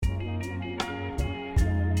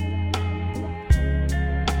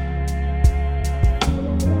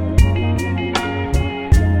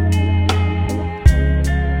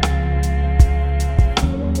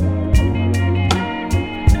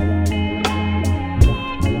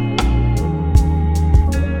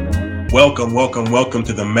Welcome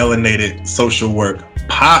to the Melanated Social Work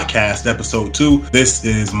Podcast, Episode 2. This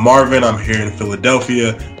is Marvin. I'm here in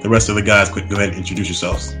Philadelphia. The rest of the guys, quick, go ahead and introduce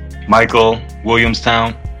yourselves. Michael,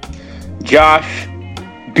 Williamstown. Josh,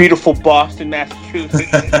 beautiful Boston,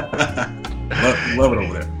 Massachusetts. love it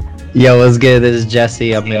over there. Yo, what's good? This is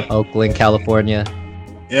Jesse. I'm in Oakland, California.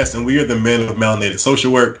 Yes, and we are the men of Melanated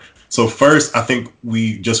Social Work. So first, I think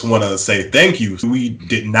we just want to say thank you. We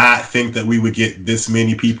did not think that we would get this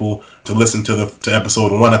many people to listen to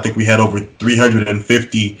episode 1. I think we had over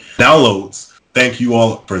 350 downloads. Thank you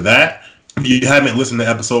all for that. If you haven't listened to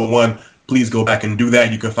episode 1, please go back and do that.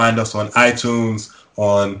 You can find us on iTunes,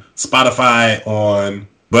 on Spotify, on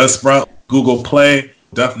Buzzsprout, Google Play.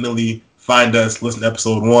 Definitely find us, listen to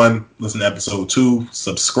episode 1, listen to episode 2,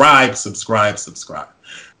 subscribe.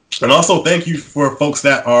 And also thank you for folks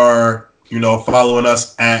that are, following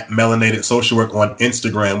us at Melanated Social Work on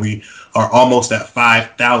Instagram. We are almost at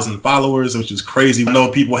 5,000 followers, which is crazy. I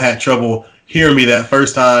know people had trouble hearing me that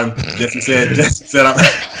first time. Jesse said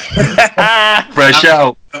I'm fresh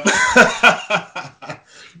out.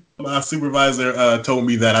 My supervisor told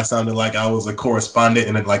me that I sounded like I was a correspondent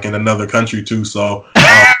in another country too. So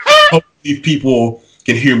hopefully people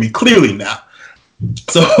can hear me clearly now.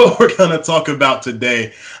 So we're going to talk about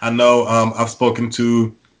today. I know I've spoken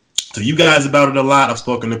to you guys about it a lot. I've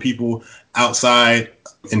spoken to people outside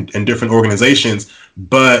in different organizations,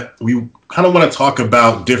 but we kind of want to talk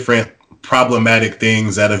about different problematic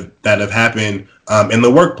things that have happened in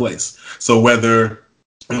the workplace. So whether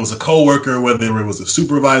it was a coworker, whether it was a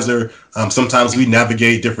supervisor, sometimes we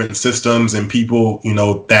navigate different systems and people,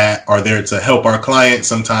 that are there to help our clients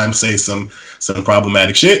sometimes say some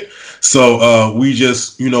problematic shit. So we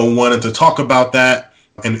just, wanted to talk about that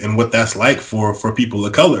and what that's like for people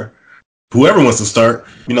of color. Whoever wants to start,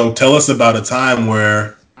 tell us about a time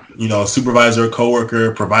where, a supervisor,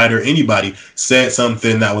 coworker, provider, anybody said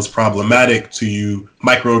something that was problematic to you,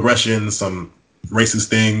 microaggressions, some racist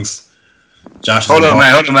things. Josh, hold on,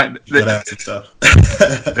 man. Stuff.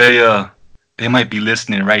 They might be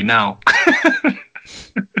listening right now.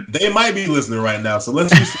 They might be listening right now. So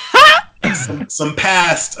let's use some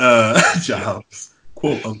past jobs,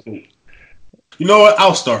 quote unquote. You know what?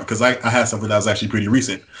 I'll start because I had something that was actually pretty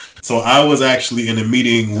recent. So I was actually in a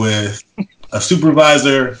meeting with a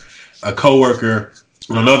supervisor, a coworker,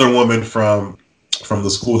 and another woman from the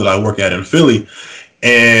school that I work at in Philly.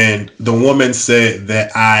 And the woman said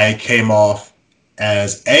that I came off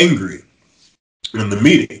as angry in the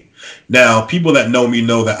meeting. Now, people that know me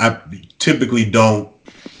know that I typically don't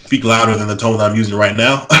speak louder than the tone that I'm using right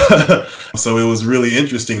now. So it was really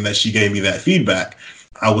interesting that she gave me that feedback.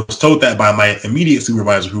 I was told that by my immediate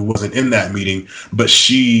supervisor who wasn't in that meeting, but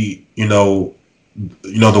she, the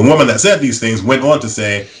woman that said these things went on to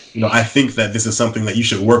say, I think that this is something that you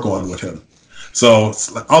should work on with him. So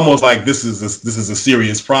it's almost like this is a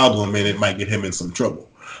serious problem and it might get him in some trouble.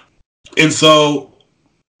 And so,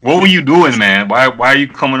 what were you doing, man? Why are you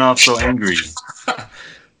coming off so angry?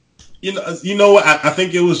 You know what? I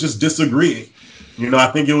think it was just disagreeing. I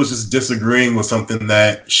think it was just disagreeing with something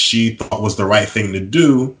that she thought was the right thing to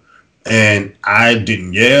do. And I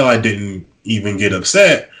didn't yell. I didn't even get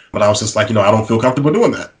upset. But I was just like, I don't feel comfortable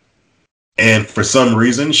doing that. And for some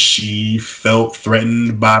reason, she felt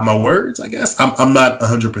threatened by my words, I guess. I'm not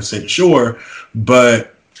 100% sure.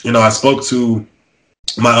 But, I spoke to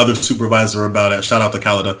my other supervisor about it. Shout out to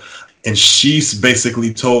Calida. And she's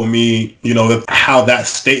basically told me, how that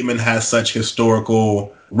statement has such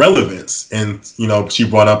historical relevance. And, she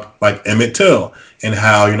brought up like Emmett Till and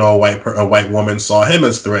how, a white woman saw him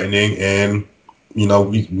as threatening. And, we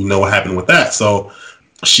know what happened with that. So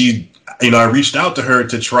I reached out to her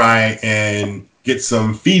to try and get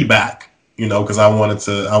some feedback, because I want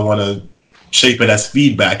to shape it as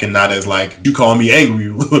feedback and not as like, you call me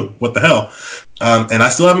angry. What the hell? And I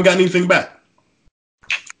still haven't gotten anything back.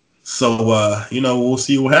 So, we'll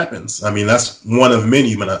see what happens. I mean, that's one of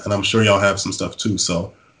many, and I'm sure y'all have some stuff too.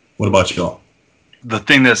 So what about y'all? The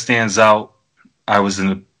thing that stands out, I was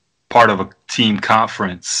in a part of a team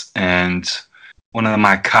conference and one of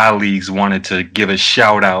my colleagues wanted to give a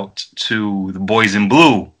shout out to the boys in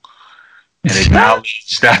blue and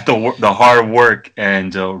acknowledge that the hard work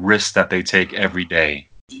and risks that they take every day.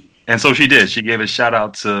 And so she did. She gave a shout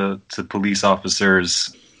out to police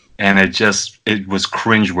officers. And it was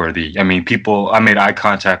cringeworthy. I mean, I made eye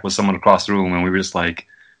contact with someone across the room and we were just like,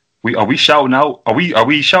 are we shouting out? Are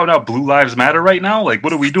we shouting out Blue Lives Matter right now? Like,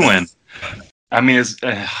 what are we doing? I mean, it's,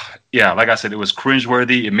 like I said, it was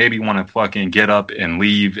cringeworthy. It made me want to fucking get up and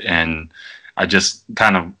leave. And I just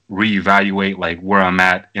kind of reevaluate like where I'm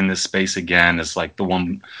at in this space again. It's like the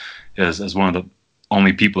one as one of the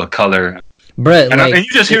only people of color. Brett, And you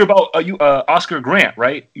just hear about Oscar Grant,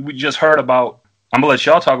 right? We just heard about. I'm gonna let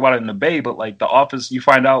y'all talk about it in the Bay, but like the office, you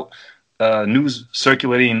find out news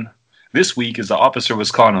circulating this week is the officer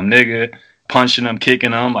was calling him nigga, punching him,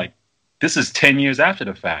 kicking him. Like this is 10 years after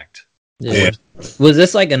the fact. Yeah. Was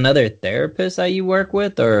this like another therapist that you work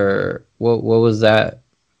with, or what was that?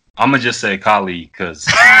 I'm gonna just say colleague because.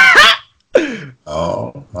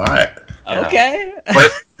 Oh, all right. Yeah. Okay.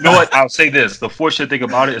 But you know what? I'll say this. The fortunate thing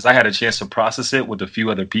about it is I had a chance to process it with a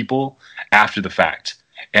few other people after the fact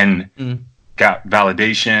and got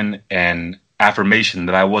validation and affirmation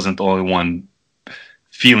that I wasn't the only one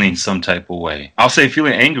feeling some type of way. I'll say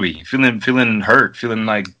feeling angry, feeling hurt, feeling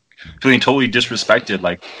totally disrespected.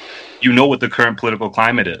 Like, you know what the current political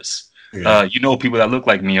climate is. Yeah. You know people that look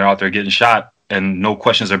like me are out there getting shot and no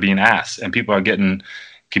questions are being asked and people are getting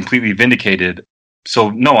completely vindicated.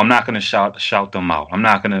 So no, I'm not going to shout them out. I'm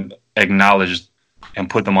not going to acknowledge and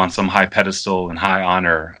put them on some high pedestal and high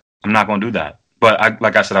honor. I'm not going to do that. But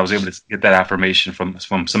like I said, I was able to get that affirmation from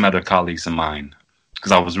some other colleagues of mine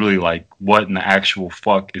because I was really like, what in the actual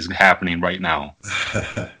fuck is happening right now?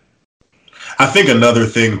 I think another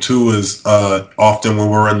thing too is often when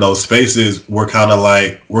we're in those spaces, we're kind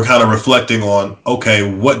of reflecting on,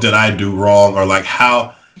 okay, what did I do wrong? Or like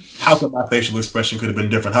how could my facial expression could have been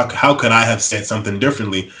different? How could I have said something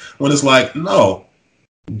differently? When it's like, no,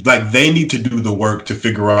 like they need to do the work to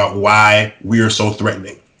figure out why we are so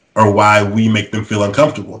threatening or why we make them feel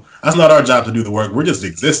uncomfortable. That's not our job to do the work. We're just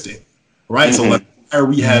existing, right? Mm-hmm. So like, why are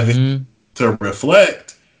we having to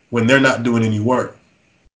reflect when they're not doing any work?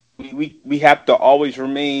 We have to always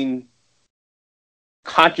remain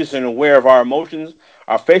conscious and aware of our emotions,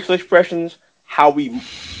 our facial expressions, how we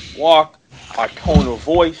walk, our tone of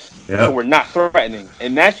voice, so we're not threatening.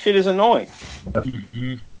 And that shit is annoying.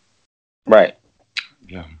 Mm-hmm. Right.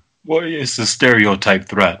 Yeah. Well, it's a stereotype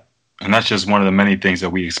threat. And that's just one of the many things that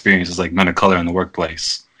we experience as like men of color in the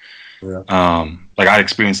workplace. Yeah. Like I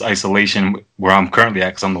experienced isolation where I'm currently at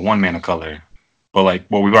because I'm the one man of color. But like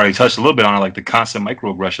what we've already touched a little bit on are like the constant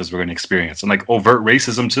microaggressions we're going to experience and like overt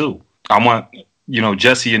racism too. I want,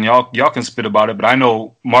 Jesse and y'all can spit about it, but I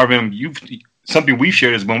know Marvin, something we've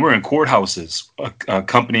shared is when we're in courthouses,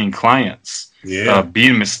 accompanying clients,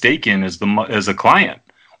 being mistaken as a client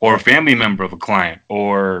or a family member of a client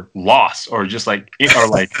or lost or just like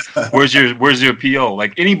where's your PO?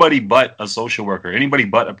 Like anybody but a social worker, anybody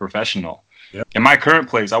but a professional. Yep. In my current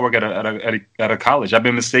place, I work at a college. I've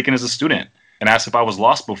been mistaken as a student and asked if I was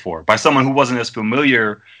lost before by someone who wasn't as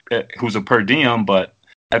familiar, who's a per diem, but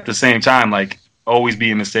at the same time, like always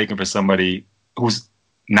being mistaken for somebody who's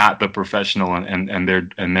not the professional and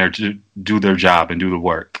they're to do their job and do the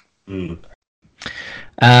work.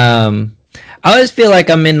 I always feel like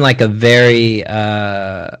I'm in like a very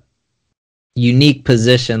unique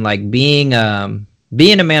position, like being a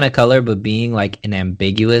man of color, but being like an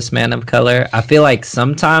ambiguous man of color. I feel like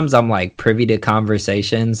sometimes I'm like privy to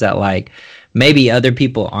conversations that like maybe other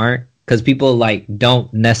people aren't, because people like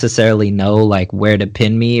don't necessarily know like where to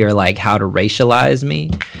pin me or like how to racialize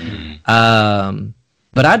me.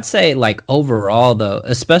 But I'd say like overall though,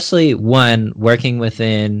 especially when working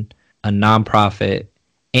within a nonprofit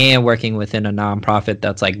and working within a nonprofit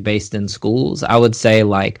that's like based in schools, I would say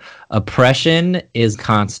like oppression is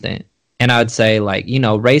constant. And I would say like,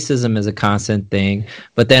 racism is a constant thing,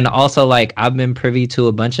 but then also like I've been privy to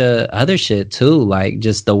a bunch of other shit too, like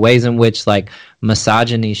just the ways in which like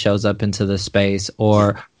misogyny shows up into the space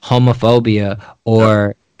or homophobia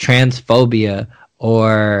or transphobia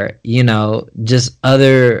or, just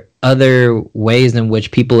other ways in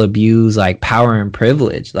which people abuse like power and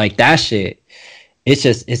privilege. Like that shit,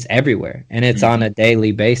 it's everywhere and it's on a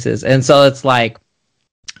daily basis. And so it's like,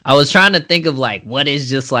 I was trying to think of like what is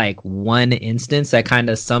just like one instance that kind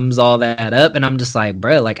of sums all that up, and I'm just like,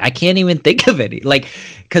 bro, like I can't even think of any, like,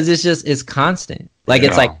 because it's constant. Like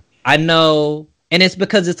it's like I know, and it's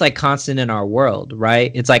because it's like constant in our world,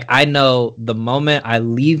 right? It's like I know the moment I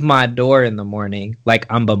leave my door in the morning, like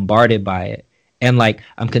I'm bombarded by it, and like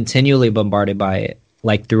I'm continually bombarded by it,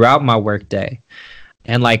 like throughout my work day,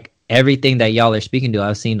 and like everything that y'all are speaking to,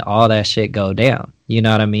 I've seen all that shit go down. You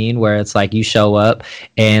know what I mean? Where it's like you show up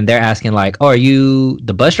and they're asking like, "Oh, are you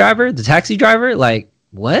the bus driver, the taxi driver?" Like,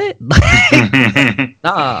 what?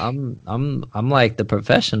 Nah, I'm like the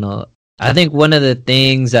professional. I think one of the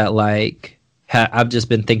things that like I've just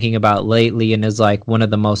been thinking about lately and is like one of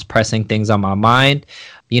the most pressing things on my mind,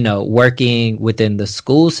 working within the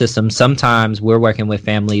school system, sometimes we're working with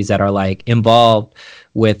families that are like involved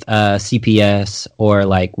with CPS or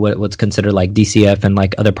like what's considered like DCF in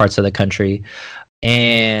like other parts of the country.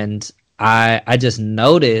 And I just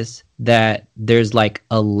noticed that there's like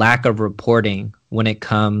a lack of reporting when it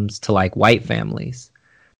comes to like white families.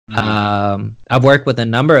 I've worked with a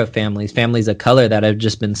number of families of color that have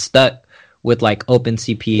just been stuck with like open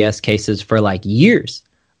CPS cases for like years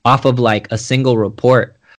off of like a single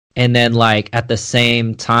report. And then like at the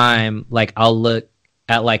same time, like I'll look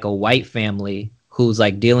at like a white family who's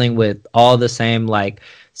like dealing with all the same like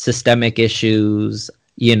systemic issues,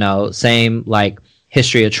 you know, same like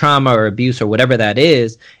history of trauma or abuse or whatever that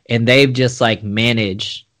is. And they've just like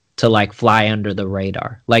managed to like fly under the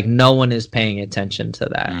radar. Like no one is paying attention to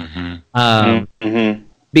that.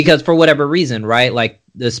 Because for whatever reason, right? Like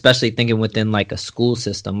especially thinking within like a school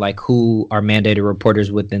system, like who are mandated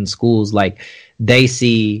reporters within schools, like they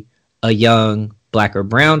see a young black or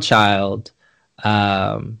brown child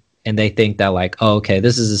and they think that like, oh, okay,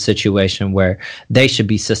 this is a situation where they should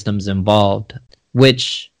be systems involved,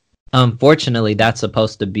 which unfortunately that's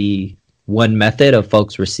supposed to be one method of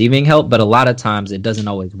folks receiving help, but a lot of times it doesn't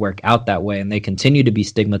always work out that way, and they continue to be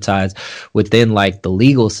stigmatized within like the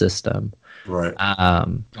legal system. Right.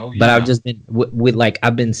 But I've just been with like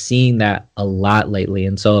I've been seeing that a lot lately,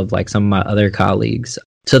 and so have like some of my other colleagues,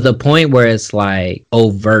 to the point where it's like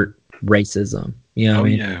overt racism. You know what I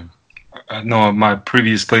mean? Yeah. I know at my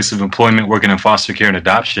previous place of employment, working in foster care and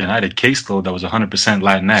adoption, I had a caseload that was 100%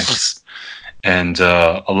 Latinx, and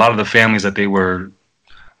a lot of the families that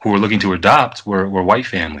who were looking to adopt were white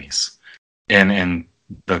families, and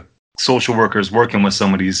the social workers working with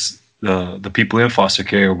some of these the people in foster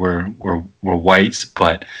care were whites,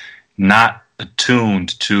 but not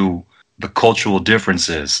attuned to the cultural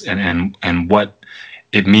differences and what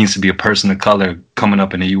it means to be a person of color coming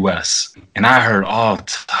up in the U.S. And I heard all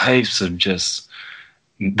types of just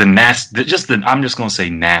the nasty, I'm just going to say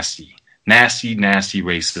nasty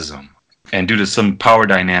racism. And due to some power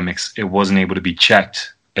dynamics, it wasn't able to be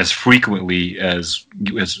checked as frequently as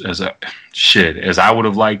I would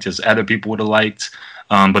have liked, as other people would have liked.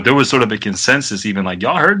 But there was sort of a consensus, even like,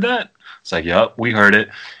 y'all heard that? It's like, yep, we heard it.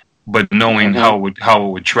 But knowing how it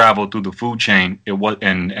would travel through the food chain, it was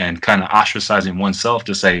and kind of ostracizing oneself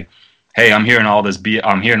to say, hey, I'm hearing all this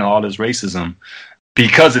racism,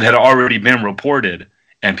 because it had already been reported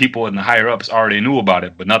and people in the higher ups already knew about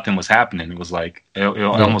it, but nothing was happening. It was like it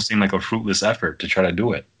almost seemed like a fruitless effort to try to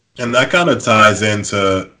do it. And that kind of ties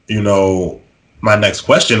into, my next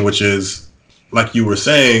question, which is, like you were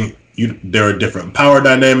saying, there are different power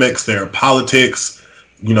dynamics, there are politics,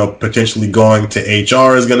 potentially going to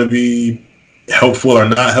HR is going to be helpful or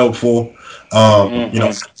not helpful.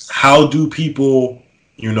 How do people,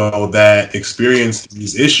 that experience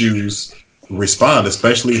these issues respond,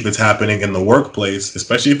 especially if it's happening in the workplace,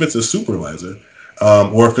 especially if it's a supervisor,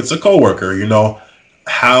 or if it's a coworker,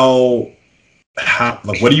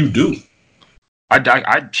 what do you do?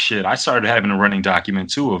 I started having a running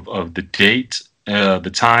document too of the date,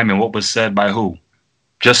 the time, and what was said by who,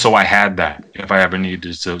 just so I had that if I ever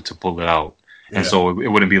needed to pull it out. Yeah. And so it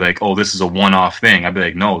wouldn't be like, oh, this is a one-off thing. I'd be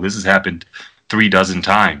like, no, this has happened 36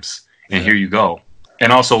 times, and here you go.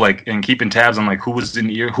 And also like, and keeping tabs on like who was in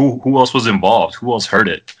the ear, who else was involved, who else heard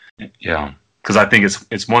it. Yeah, because I think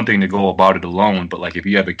it's one thing to go about it alone, but like if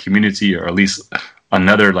you have a community or at least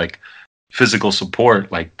another like physical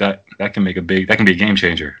support, like that can be a game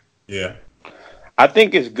changer. Yeah, I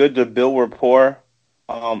think it's good to build rapport.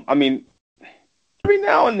 Every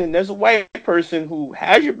now and then there's a white person who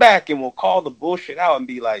has your back and will call the bullshit out and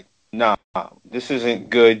be like, nah, this isn't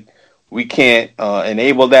good. We can't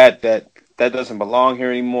enable that doesn't belong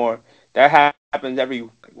here anymore. That happens every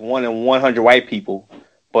 1 in 100 white people.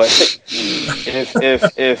 But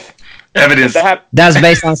if evidence, that's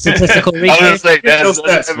based on statistical research. That's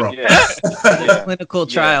Clinical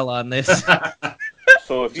trial on this.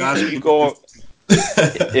 So if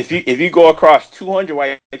you go across 200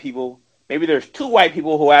 white people, maybe there's 2 white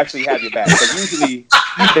people who actually have your back. But usually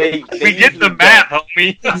they we get the math,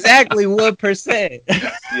 homie. Exactly 1%.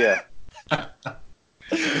 Yeah.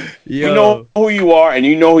 You know who you are and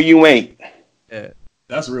you know who you ain't. Yeah.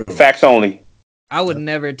 That's real. Facts only. I would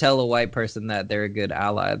never tell a white person that they're a good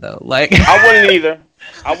ally, though. Like I wouldn't either.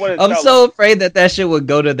 I'm so afraid that shit would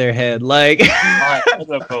go to their head. Like, all right,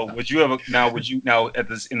 hold up, Cole. Would you in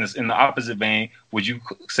the opposite vein? Would you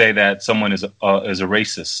say that someone is a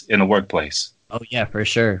racist in the workplace? Oh yeah, for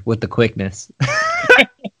sure, with the quickness,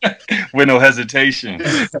 with no hesitation.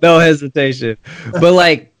 No hesitation. But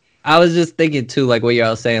like, I was just thinking too, like what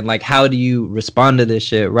y'all saying, like how do you respond to this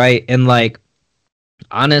shit, right? And like,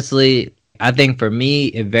 honestly, I think for me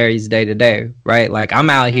it varies day to day, right? Like I'm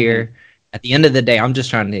out here. At the end of the day, I'm just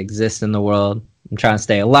trying to exist in the world. I'm trying to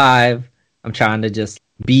stay alive. I'm trying to just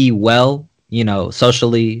be well, you know,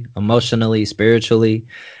 socially, emotionally, spiritually.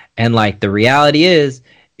 And like the reality is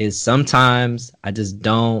sometimes I just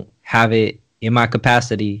don't have it in my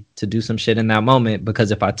capacity to do some shit in that moment,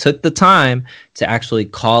 because if I took the time to actually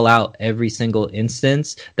call out every single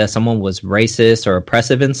instance that someone was racist or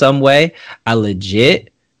oppressive in some way, I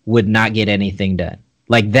legit would not get anything done.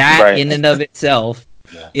 Like that in and of itself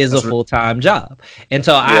is a full-time job. And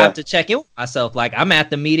so I have to check in with myself. Like I'm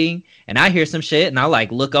at the meeting and I hear some shit and I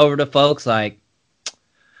like look over to folks like,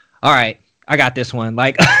 all right, I got this one.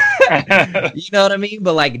 Like, you know what I mean?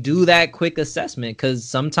 But like do that quick assessment, because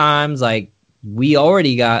sometimes like we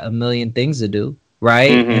already got a million things to do,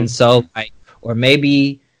 right? And so like, or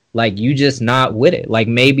maybe like you just not with it. Like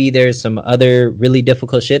maybe there's some other really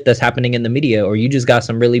difficult shit that's happening in the media, or you just got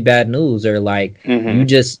some really bad news, or like you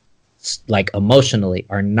just like emotionally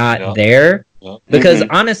are not there. Because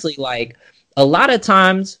honestly, like a lot of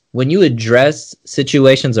times when you address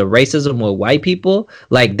situations of racism with white people,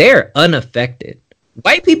 like they're unaffected.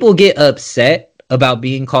 White people get upset about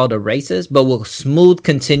being called a racist, but will smooth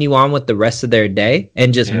continue on with the rest of their day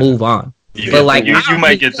and just move on. But like you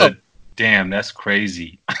might get the damn, that's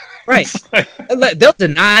crazy. Right. They'll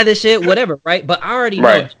deny the shit, whatever, right? But I already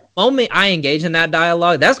know the moment I engage in that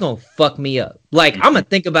dialogue, that's gonna fuck me up. Like I'm gonna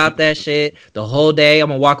think about that shit the whole day. I'm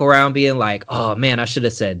gonna walk around being like, oh man, I should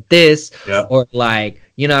have said this. Or like,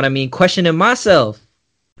 you know what I mean, questioning myself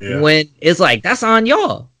when it's like that's on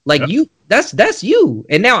y'all. Like you that's you.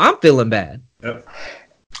 And now I'm feeling bad. And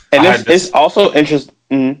it's also interesting.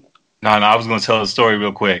 No, I was going to tell a story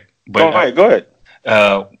real quick. But go ahead.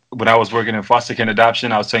 When I was working in foster care and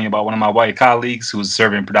adoption, I was telling you about one of my white colleagues who was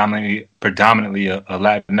serving predominantly a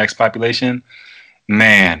Latinx population.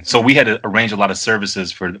 Man, so we had to arrange a lot of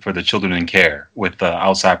services for the children in care with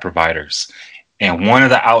outside providers. And one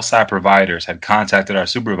of the outside providers had contacted our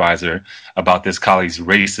supervisor about this colleague's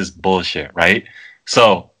racist bullshit, right?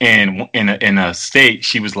 So in a state,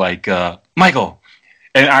 she was like, Michael,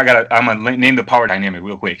 and I'm gonna name the power dynamic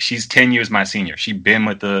real quick. She's 10 years my senior. She's been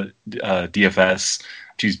with the DFS.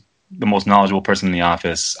 She's the most knowledgeable person in the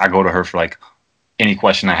office. I go to her for like any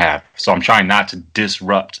question I have. So I'm trying not to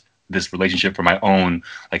disrupt this relationship for my own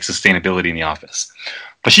like sustainability in the office.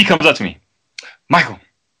 But she comes up to me, Michael,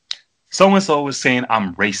 so-and-so was saying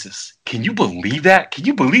I'm racist. Can you believe that? Can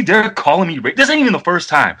you believe they're calling me racist? This ain't even the first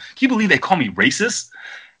time. Can you believe they call me racist?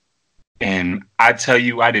 And I tell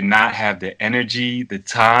you, I did not have the energy, the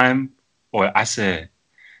time, or I said,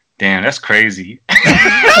 damn, that's crazy.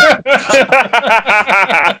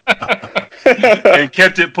 And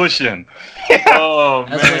kept it pushing. Oh,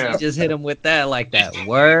 that's man. when you just hit him with that, like that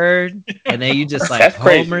word. And then you just like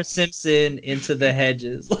Homer Simpson into the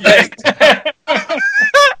hedges.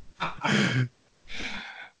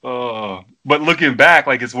 Oh, but looking back,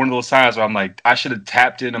 like it's one of those times where I'm like, I should have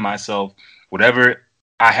tapped into myself, whatever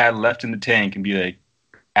I had left in the tank, and be like,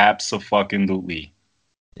 abso-fucking-lutely,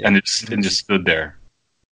 and just stood there.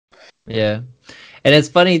 Yeah, and it's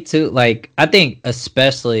funny too. Like I think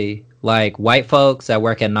especially like white folks that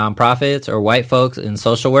work at nonprofits or white folks in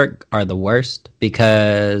social work are the worst,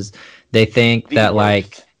 because they think that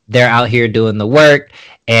like they're out here doing the work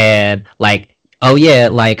and like, oh yeah,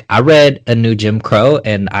 like I read a new Jim Crow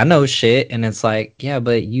and I know shit, and it's like, yeah,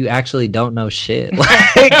 but you actually don't know shit.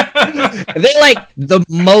 Like, they're like the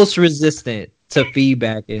most resistant to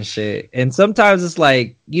feedback and shit. And sometimes it's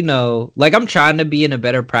like, you know, like I'm trying to be in a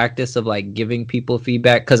better practice of like giving people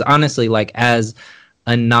feedback, because honestly, like as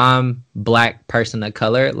a non-black person of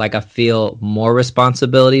color, like I feel more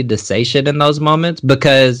responsibility to say shit in those moments,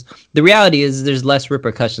 because the reality is there's less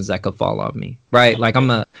repercussions that could fall on me, right? Like I'm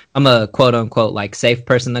a quote unquote like safe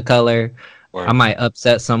person of color. I might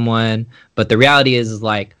upset someone, but the reality is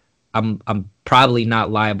like I'm probably not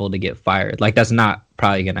liable to get fired. Like that's not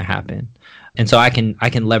probably gonna happen. And so I can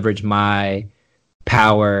leverage my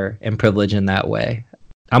power and privilege in that way.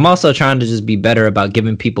 I'm also trying to just be better about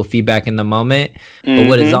giving people feedback in the moment. But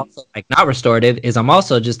what is also like not restorative is I'm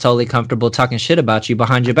also just totally comfortable talking shit about you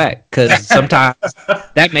behind your back, because sometimes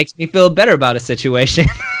that makes me feel better about a situation.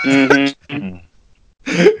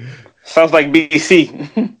 Sounds like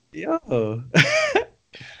BC. Yo.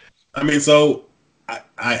 I mean, so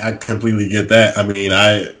I completely get that. I mean,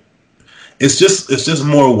 it's just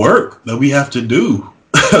more work that we have to do.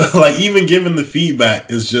 Like even giving the feedback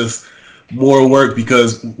is just more work,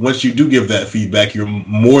 because once you do give that feedback, you're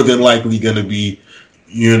more than likely going to be,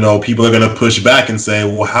 you know, people are going to push back and say,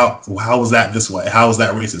 well, how was that this way? How is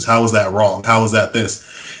that racist? How is that wrong? How is that this?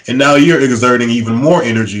 And now you're exerting even more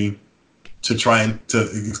energy to try and to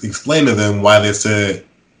explain to them why they said,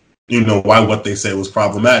 you know, why what they said was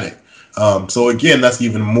problematic. So again, that's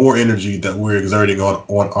even more energy that we're exerting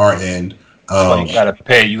on our end. So you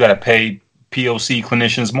gotta pay POC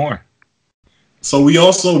clinicians more. So we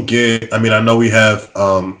also get, I mean, I know we have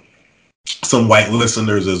some white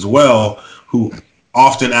listeners as well who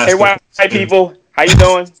often ask, hey, white people, how you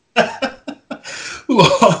doing?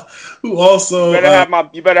 who also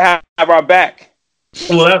you better have our back.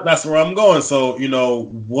 Well, that's where I'm going. So, you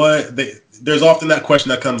know, there's often that question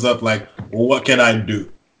that comes up, like, well, what can I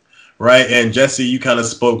do? Right. And Jesse, you kind of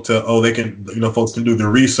spoke to, they can, you know, folks can do the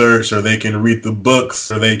research, or they can read the books,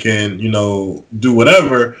 or they can, you know, do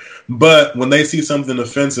whatever. But when they see something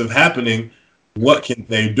offensive happening, what can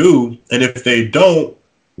they do? And if they don't,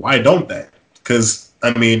 why don't they? Because,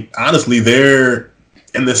 I mean, honestly, they're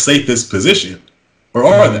in the safest position. Or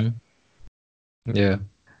are they? Yeah.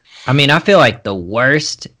 I mean, I feel like the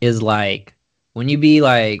worst is like when you be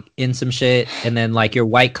like in some shit and then like your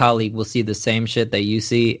white colleague will see the same shit that you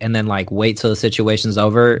see and then like wait till the situation's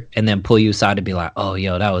over and then pull you aside to be like, oh,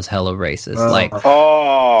 yo, that was hella racist. Like, man.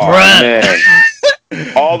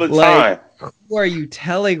 All the time. Who are you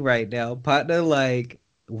telling right now, partner? Like,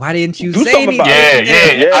 why didn't you do say anything?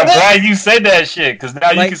 Yeah. I'm glad you said that shit, because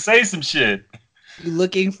now you can say some shit. You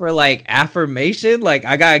looking for like affirmation? Like,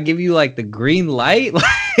 I gotta give you like the green light?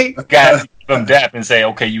 Like, gotta give them dap and say,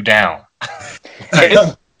 okay, you down.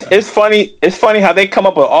 It's funny how they come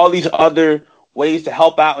up with all these other ways to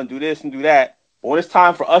help out and do this and do that. But when it's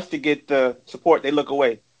time for us to get the support, they look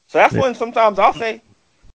away. So that's when sometimes I'll say,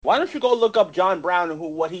 why don't you go look up John Brown and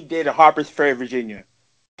what he did at Harper's Ferry, Virginia?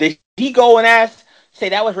 Did he go and say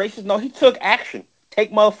that was racist? No, he took action.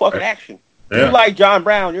 Take motherfucking action. Yeah. You like John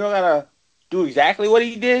Brown, you don't gotta do exactly what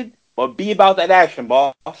he did, but be about that action,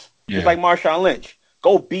 boss. Yeah. Just like Marshawn Lynch.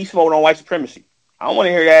 Go beast mode on white supremacy. I don't want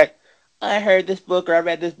to hear that. I heard this book or I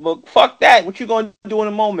read this book. Fuck that. What you going to do in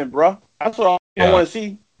a moment, bro? That's what I want to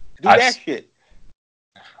see. Do that shit.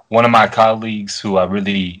 One of my colleagues who I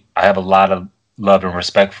have a lot of love and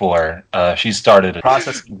respect for, she started a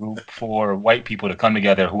processing group for white people to come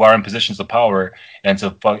together who are in positions of power and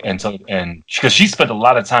because she spent a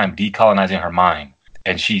lot of time decolonizing her mind,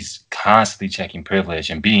 and she's constantly checking privilege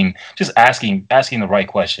and just asking the right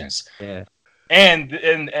questions. Yeah.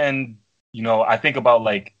 And you know, I think about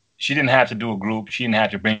like, she didn't have to do a group. She didn't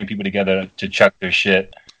have to bring people together to check their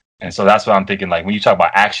shit. And so that's what I'm thinking. Like when you talk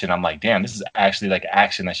about action, I'm like, damn, this is actually like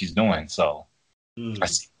action that she's doing. So I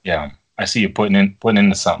see you putting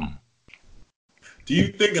into something. Do you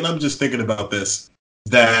think, and I'm just thinking about this,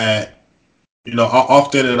 that, you know,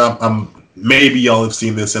 often, and I'm maybe y'all have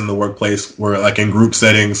seen this in the workplace where like in group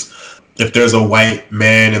settings, if there's a white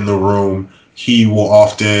man in the room, he will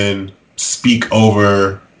often speak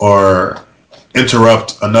over or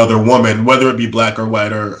interrupt another woman, whether it be black or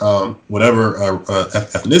white or whatever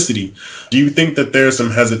ethnicity. Do you think that there's some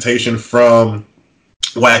hesitation from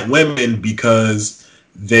white women because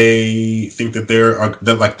they think that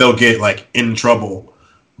they'll get like in trouble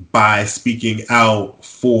by speaking out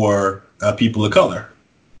for people of color?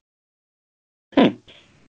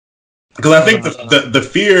 Because I think the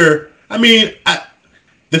fear, I mean,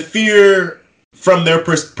 the fear from their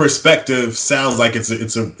perspective sounds like it's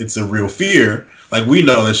a real fear. Like, we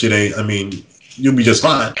know that shit ain't, I mean, you'll be just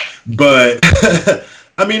fine. But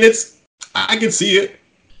I mean, I can see it.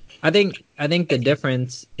 I think the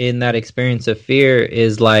difference in that experience of fear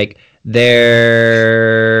is like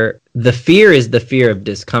the fear is the fear of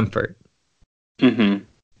discomfort. Mm-hmm.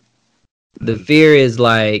 The fear is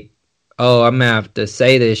like, oh, I'm gonna have to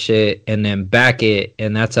say this shit and then back it,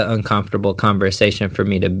 and that's an uncomfortable conversation for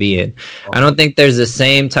me to be in. I don't think there's the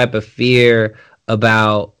same type of fear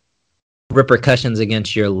about repercussions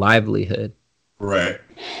against your livelihood. Right.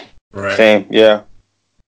 Same, yeah.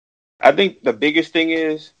 I think the biggest thing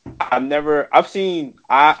is I've seen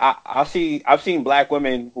black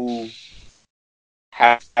women who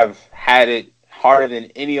have had it harder than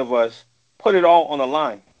any of us put it all on the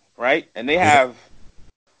line, right? And they have.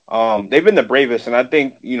 They've been the bravest, and I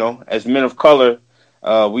think, you know, as men of color,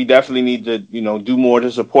 we definitely need to, you know, do more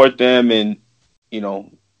to support them and, you know,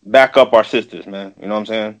 back up our sisters, man. You know what I'm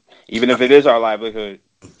saying? Even if it is our livelihood.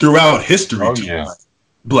 Throughout history,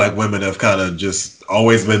 black women have kind of just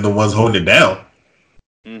always been the ones holding it down.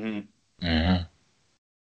 Mm-hmm. Mm-hmm.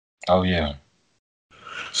 Oh, yeah.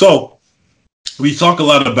 So, we talk a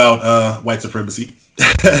lot about white supremacy,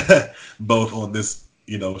 both on this,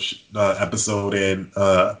 you know, episode and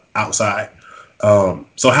outside.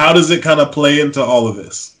 So how does it kind of play into all of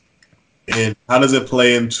this? And how does it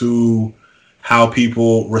play into how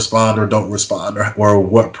people respond or don't respond, or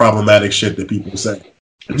what problematic shit that people say?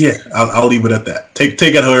 Yeah, I'll leave it at that. Take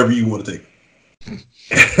it however you want to take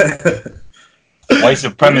it. White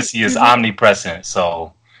supremacy is omnipresent,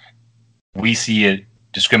 so we see it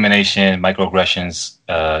discrimination, microaggressions.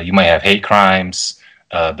 You might have hate crimes,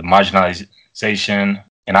 the marginalization.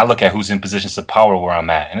 And I look at who's in positions of power where I'm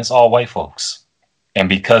at, and it's all white folks. And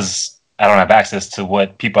because I don't have access to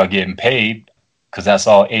what people are getting paid, because that's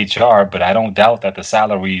all HR, but I don't doubt that the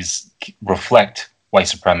salaries reflect white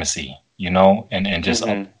supremacy, and just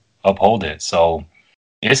uphold it. So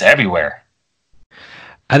it's everywhere.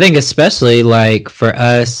 I think especially like for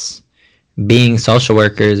us being social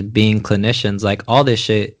workers, being clinicians, like all this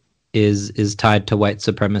shit is tied to white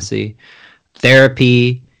supremacy.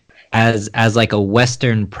 Therapy as like a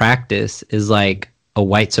Western practice is like a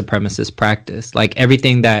white supremacist practice. Like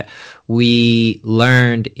everything that we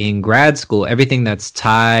learned in grad school, everything that's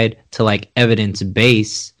tied to like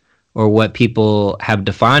evidence-based or what people have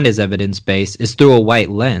defined as evidence-based is through a white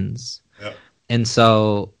lens. Yep. And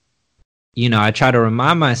so, I try to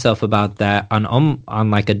remind myself about that on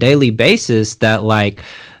like a daily basis, that like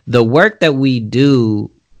the work that we do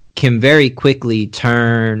can very quickly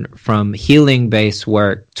turn from healing-based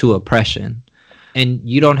work to oppression. And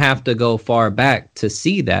you don't have to go far back to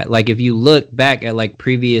see that. Like if you look back at like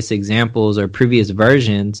previous examples or previous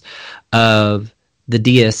versions of the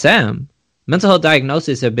DSM, mental health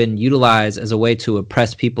diagnoses have been utilized as a way to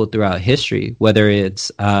oppress people throughout history, whether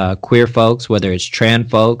it's queer folks, whether it's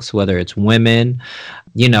trans folks, whether it's women,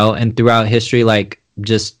 and throughout history, like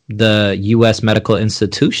just the U.S. medical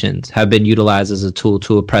institutions have been utilized as a tool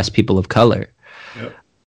to oppress people of color. Yep.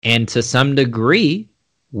 And to some degree,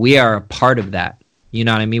 we are a part of that. You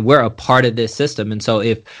know what I mean? We're a part of this system. And so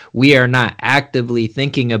if we are not actively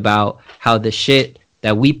thinking about how the shit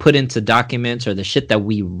that we put into documents or the shit that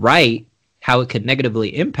we write, how it could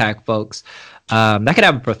negatively impact folks, that could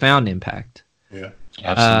have a profound impact. Yeah,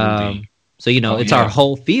 absolutely. So, it's our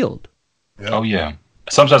whole field. Yeah. Oh, yeah.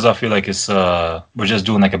 Sometimes I feel like it's we're just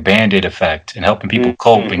doing like a Band-Aid effect and helping people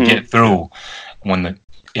cope and get through when the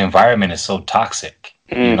environment is so toxic,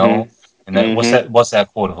 And then what's that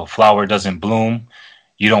quote? If a flower doesn't bloom,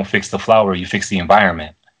 you don't fix the flower, you fix the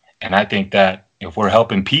environment. And I think that if we're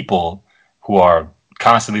helping people who are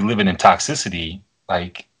constantly living in toxicity,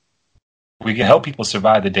 like we can help people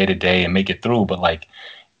survive the day to day and make it through. But like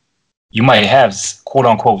you might have quote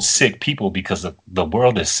unquote sick people because the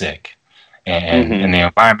world is sick. And the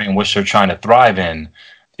environment in which they're trying to thrive in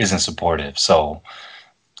isn't supportive. So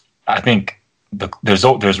I think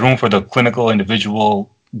there's room for the clinical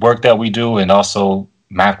individual work that we do, and also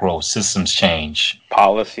macro systems change,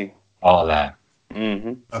 policy, all of that.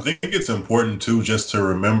 I think it's important too just to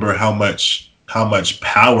remember how much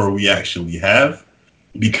power we actually have,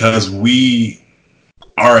 because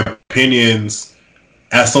our opinions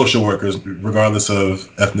as social workers, regardless of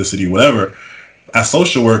ethnicity, whatever. As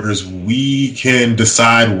social workers, we can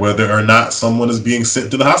decide whether or not someone is being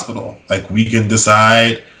sent to the hospital. Like we can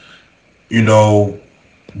decide,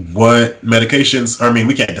 what medications. I mean,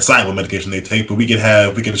 we can't decide what medication they take, but we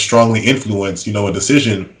can strongly influence, a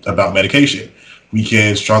decision about medication. We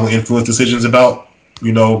can strongly influence decisions about,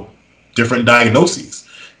 different diagnoses,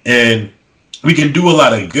 and we can do a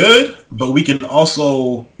lot of good, but we can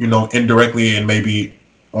also, indirectly and maybe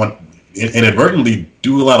inadvertently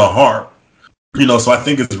do a lot of harm. So I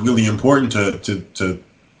think it's really important to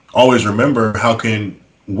always remember how can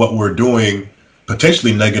what we're doing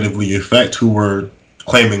potentially negatively affect who we're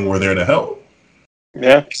claiming we're there to help.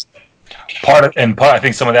 Yeah. Part, I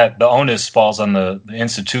think some of that, the onus falls on the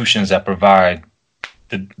institutions that provide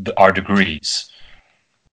our degrees.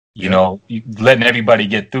 Letting everybody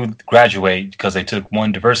get through, graduate because they took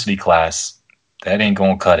one diversity class, that ain't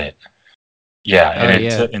gonna cut it. Yeah,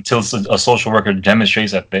 and until a social worker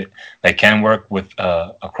demonstrates that they can work with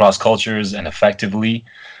across cultures and effectively,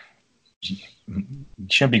 you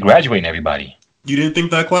shouldn't be graduating everybody. You didn't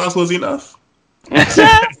think that class was enough?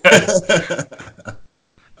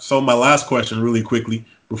 So my last question, really quickly,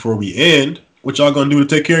 before we end, what y'all gonna do to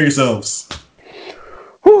take care of yourselves?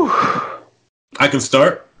 Whew. I can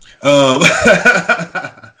start. So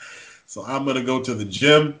I'm gonna go to the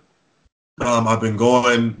gym. I've been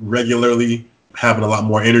going regularly, having a lot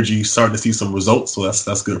more energy, starting to see some results, so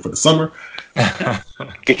that's good for the summer.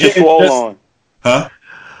 Get your swole on. Huh?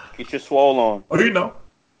 Get your swole on. Oh,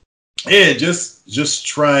 Yeah, just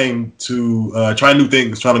trying to try new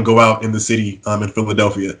things, trying to go out in the city in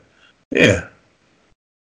Philadelphia. Yeah.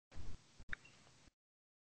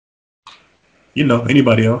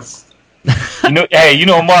 Anybody else? Hey,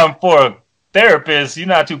 Martin, for a therapist, you're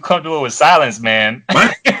not too comfortable with silence, man.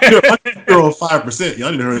 My girl 5%.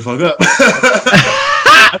 Y'all need to hurry the fuck up.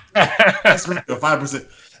 That's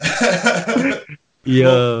 5%.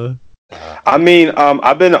 Yeah. I mean,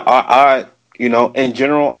 I've been, in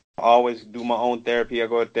general, I always do my own therapy. I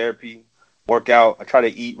go to therapy work out. I try to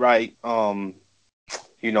eat right.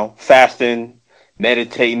 Fasting,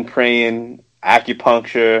 meditating, praying,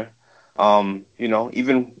 acupuncture.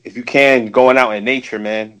 Even if you can, going out in nature,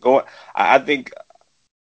 man. I think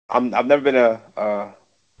I've never been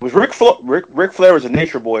was Ric Flair was a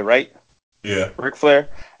nature boy, right? Yeah. Ric Flair.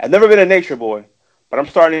 I've never been a nature boy, but I'm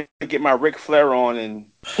starting to get my Ric Flair on and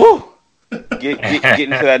get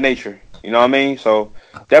into that nature. You know what I mean? So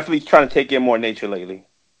definitely trying to take in more nature lately.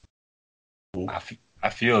 I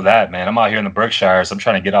feel that, man. I'm out here in the Berkshires. I'm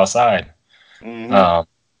trying to get outside. Mm-hmm.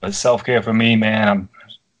 But self-care for me, man, I'm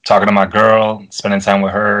talking to my girl, spending time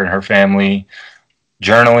with her and her family,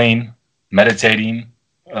 journaling, meditating.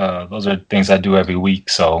 Those are things I do every week.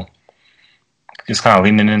 So just kind of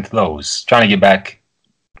leaning into those, trying to get back,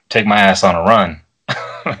 take my ass on a run.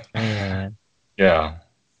 Yeah.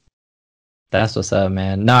 That's what's up,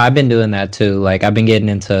 man. No, I've been doing that too. Like, I've been getting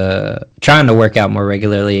into trying to work out more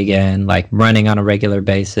regularly again, like running on a regular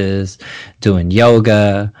basis, doing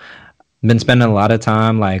yoga. Been spending a lot of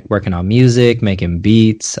time like working on music, making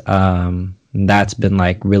beats. That's been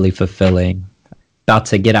like really fulfilling. About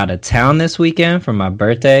to get out of town this weekend for my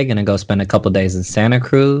birthday. Gonna go spend a couple days in Santa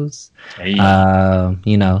Cruz. Hey.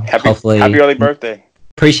 Hopefully, happy early birthday.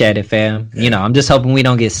 Appreciate it, fam. I'm just hoping we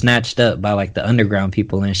don't get snatched up by like the underground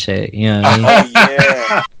people and shit. You know what I mean?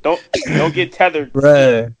 Oh yeah. Don't get tethered.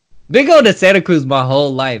 Bruh. Been going to Santa Cruz my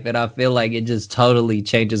whole life, and I feel like it just totally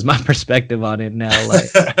changes my perspective on it now.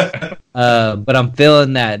 Like, but I'm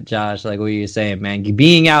feeling that, Josh, like what you're saying, man.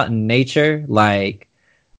 Being out in nature, like,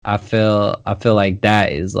 I feel like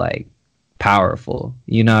that is like powerful.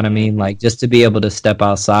 You know what I mean? Like, just to be able to step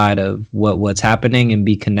outside of what's happening and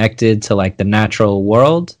be connected to like the natural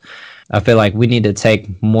world. I feel like we need to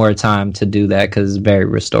take more time to do that because it's very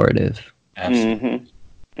restorative. Absolutely. Mm-hmm.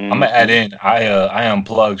 I'm gonna add in. I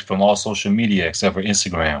unplugged from all social media except for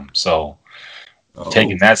Instagram. So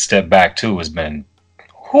taking that step back too has been,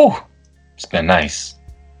 it's been nice.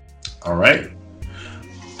 All right.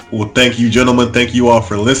 Well, thank you, gentlemen. Thank you all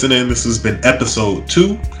for listening. This has been episode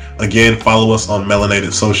 2. Again, follow us on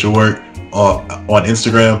Melanated Social Work on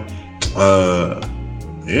Instagram.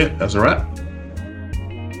 That's a wrap.